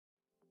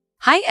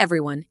Hi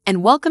everyone,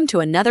 and welcome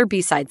to another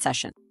B-side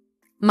session.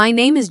 My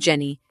name is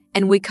Jenny,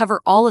 and we cover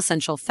all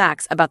essential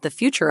facts about the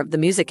future of the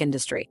music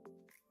industry.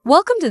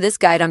 Welcome to this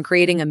guide on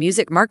creating a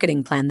music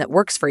marketing plan that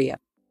works for you.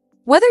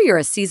 Whether you're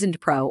a seasoned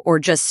pro or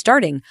just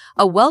starting,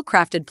 a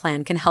well-crafted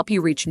plan can help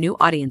you reach new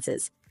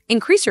audiences,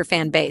 increase your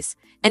fan base,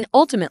 and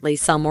ultimately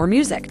sell more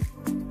music.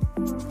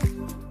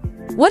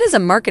 What is a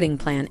marketing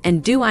plan,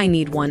 and do I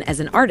need one as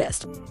an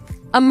artist?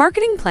 A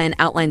marketing plan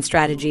outlines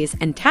strategies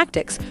and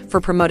tactics for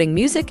promoting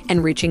music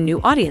and reaching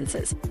new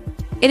audiences.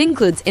 It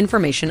includes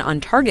information on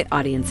target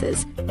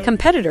audiences,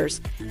 competitors,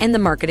 and the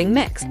marketing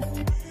mix.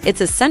 It's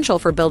essential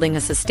for building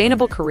a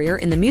sustainable career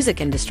in the music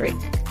industry.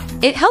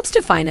 It helps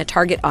define a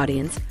target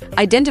audience,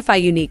 identify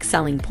unique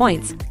selling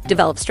points,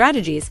 develop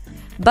strategies,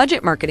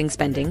 budget marketing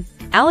spending,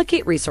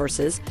 allocate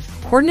resources,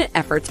 coordinate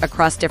efforts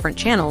across different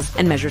channels,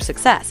 and measure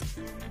success.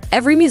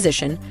 Every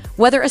musician,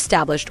 whether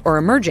established or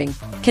emerging,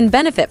 can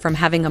benefit from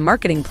having a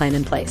marketing plan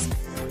in place.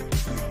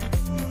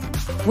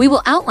 We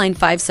will outline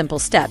 5 simple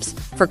steps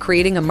for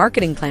creating a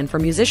marketing plan for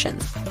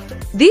musicians.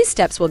 These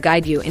steps will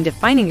guide you in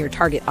defining your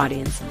target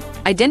audience,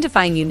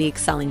 identifying unique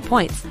selling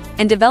points,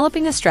 and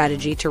developing a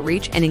strategy to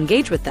reach and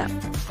engage with them.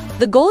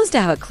 The goal is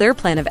to have a clear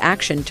plan of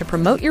action to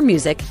promote your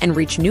music and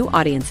reach new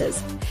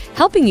audiences,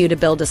 helping you to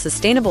build a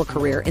sustainable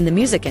career in the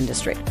music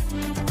industry.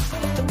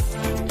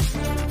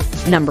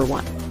 Number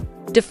 1.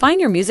 Define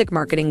your music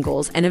marketing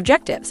goals and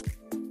objectives.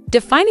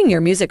 Defining your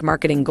music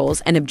marketing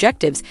goals and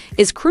objectives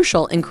is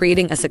crucial in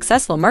creating a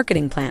successful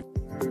marketing plan.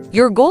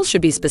 Your goals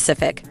should be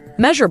specific,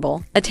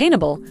 measurable,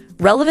 attainable,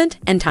 relevant,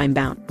 and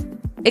time-bound.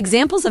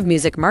 Examples of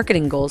music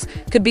marketing goals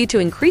could be to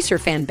increase your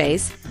fan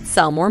base,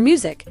 sell more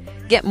music,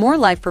 get more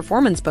live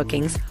performance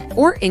bookings,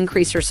 or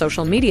increase your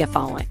social media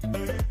following.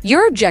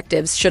 Your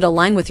objectives should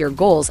align with your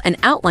goals and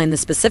outline the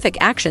specific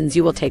actions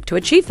you will take to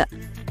achieve them.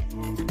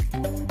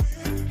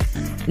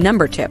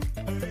 Number 2.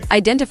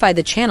 Identify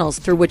the channels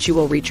through which you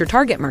will reach your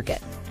target market.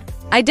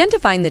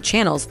 Identifying the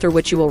channels through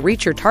which you will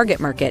reach your target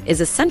market is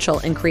essential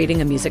in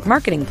creating a music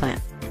marketing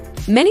plan.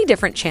 Many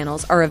different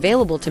channels are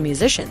available to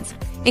musicians,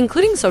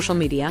 including social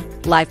media,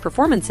 live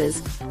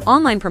performances,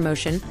 online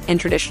promotion, and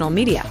traditional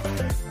media.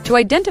 To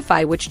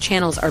identify which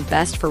channels are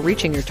best for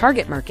reaching your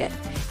target market,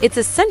 it's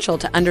essential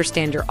to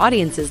understand your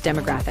audience's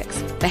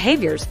demographics,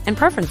 behaviors, and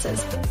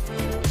preferences.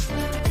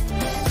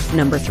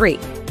 Number 3.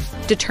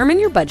 Determine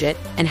your budget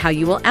and how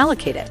you will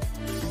allocate it.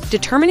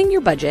 Determining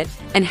your budget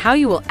and how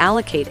you will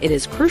allocate it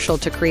is crucial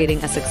to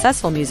creating a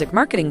successful music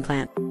marketing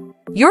plan.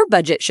 Your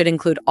budget should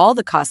include all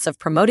the costs of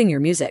promoting your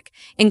music,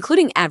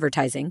 including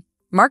advertising,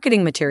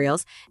 marketing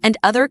materials, and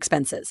other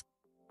expenses.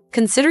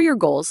 Consider your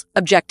goals,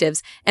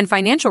 objectives, and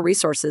financial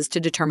resources to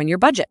determine your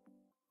budget.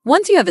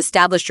 Once you have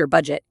established your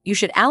budget, you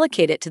should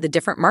allocate it to the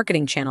different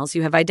marketing channels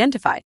you have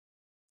identified.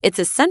 It's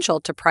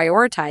essential to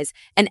prioritize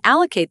and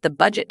allocate the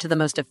budget to the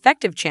most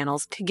effective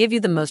channels to give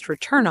you the most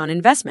return on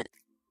investment.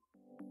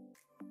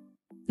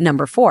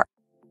 Number 4.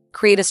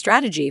 Create a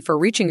strategy for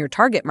reaching your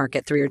target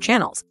market through your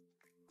channels.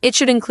 It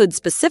should include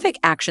specific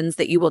actions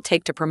that you will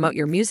take to promote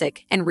your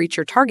music and reach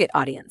your target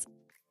audience.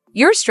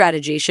 Your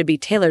strategy should be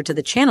tailored to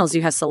the channels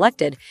you have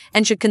selected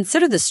and should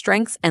consider the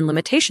strengths and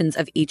limitations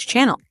of each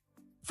channel.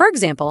 For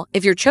example,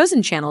 if your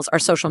chosen channels are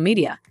social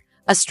media,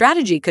 a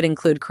strategy could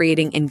include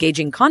creating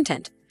engaging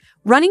content,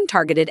 running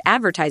targeted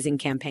advertising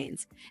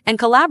campaigns, and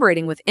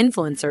collaborating with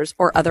influencers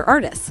or other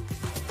artists.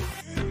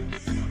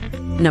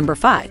 Number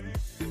 5.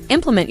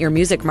 Implement your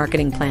music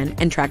marketing plan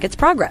and track its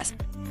progress.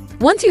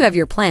 Once you have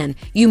your plan,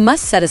 you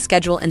must set a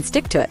schedule and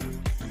stick to it.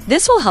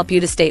 This will help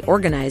you to stay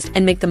organized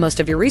and make the most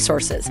of your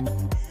resources.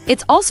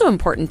 It's also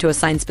important to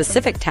assign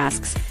specific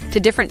tasks to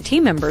different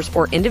team members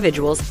or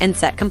individuals and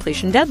set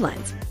completion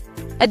deadlines.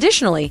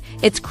 Additionally,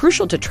 it's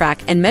crucial to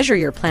track and measure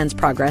your plan's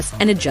progress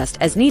and adjust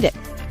as needed.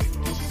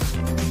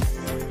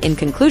 In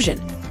conclusion,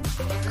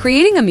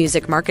 creating a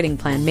music marketing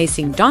plan may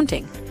seem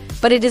daunting,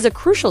 but it is a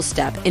crucial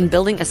step in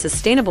building a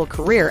sustainable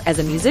career as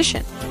a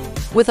musician.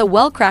 With a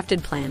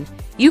well-crafted plan,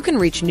 you can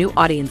reach new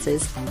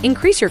audiences,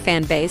 increase your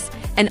fan base,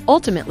 and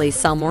ultimately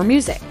sell more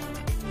music.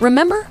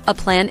 Remember, a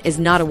plan is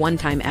not a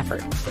one-time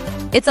effort.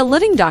 It's a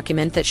living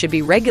document that should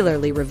be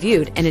regularly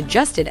reviewed and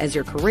adjusted as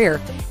your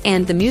career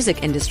and the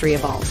music industry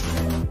evolves.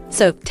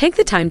 So, take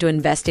the time to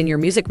invest in your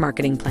music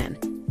marketing plan.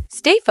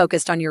 Stay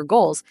focused on your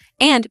goals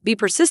and be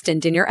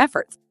persistent in your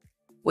efforts.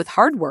 With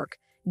hard work,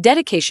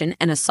 dedication,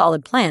 and a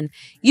solid plan,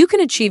 you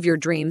can achieve your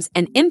dreams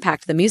and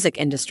impact the music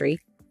industry.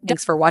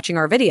 Thanks for watching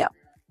our video.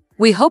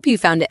 We hope you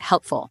found it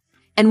helpful,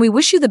 and we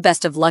wish you the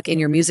best of luck in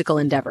your musical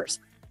endeavors.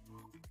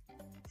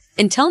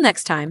 Until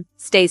next time,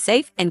 stay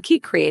safe and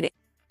keep creating.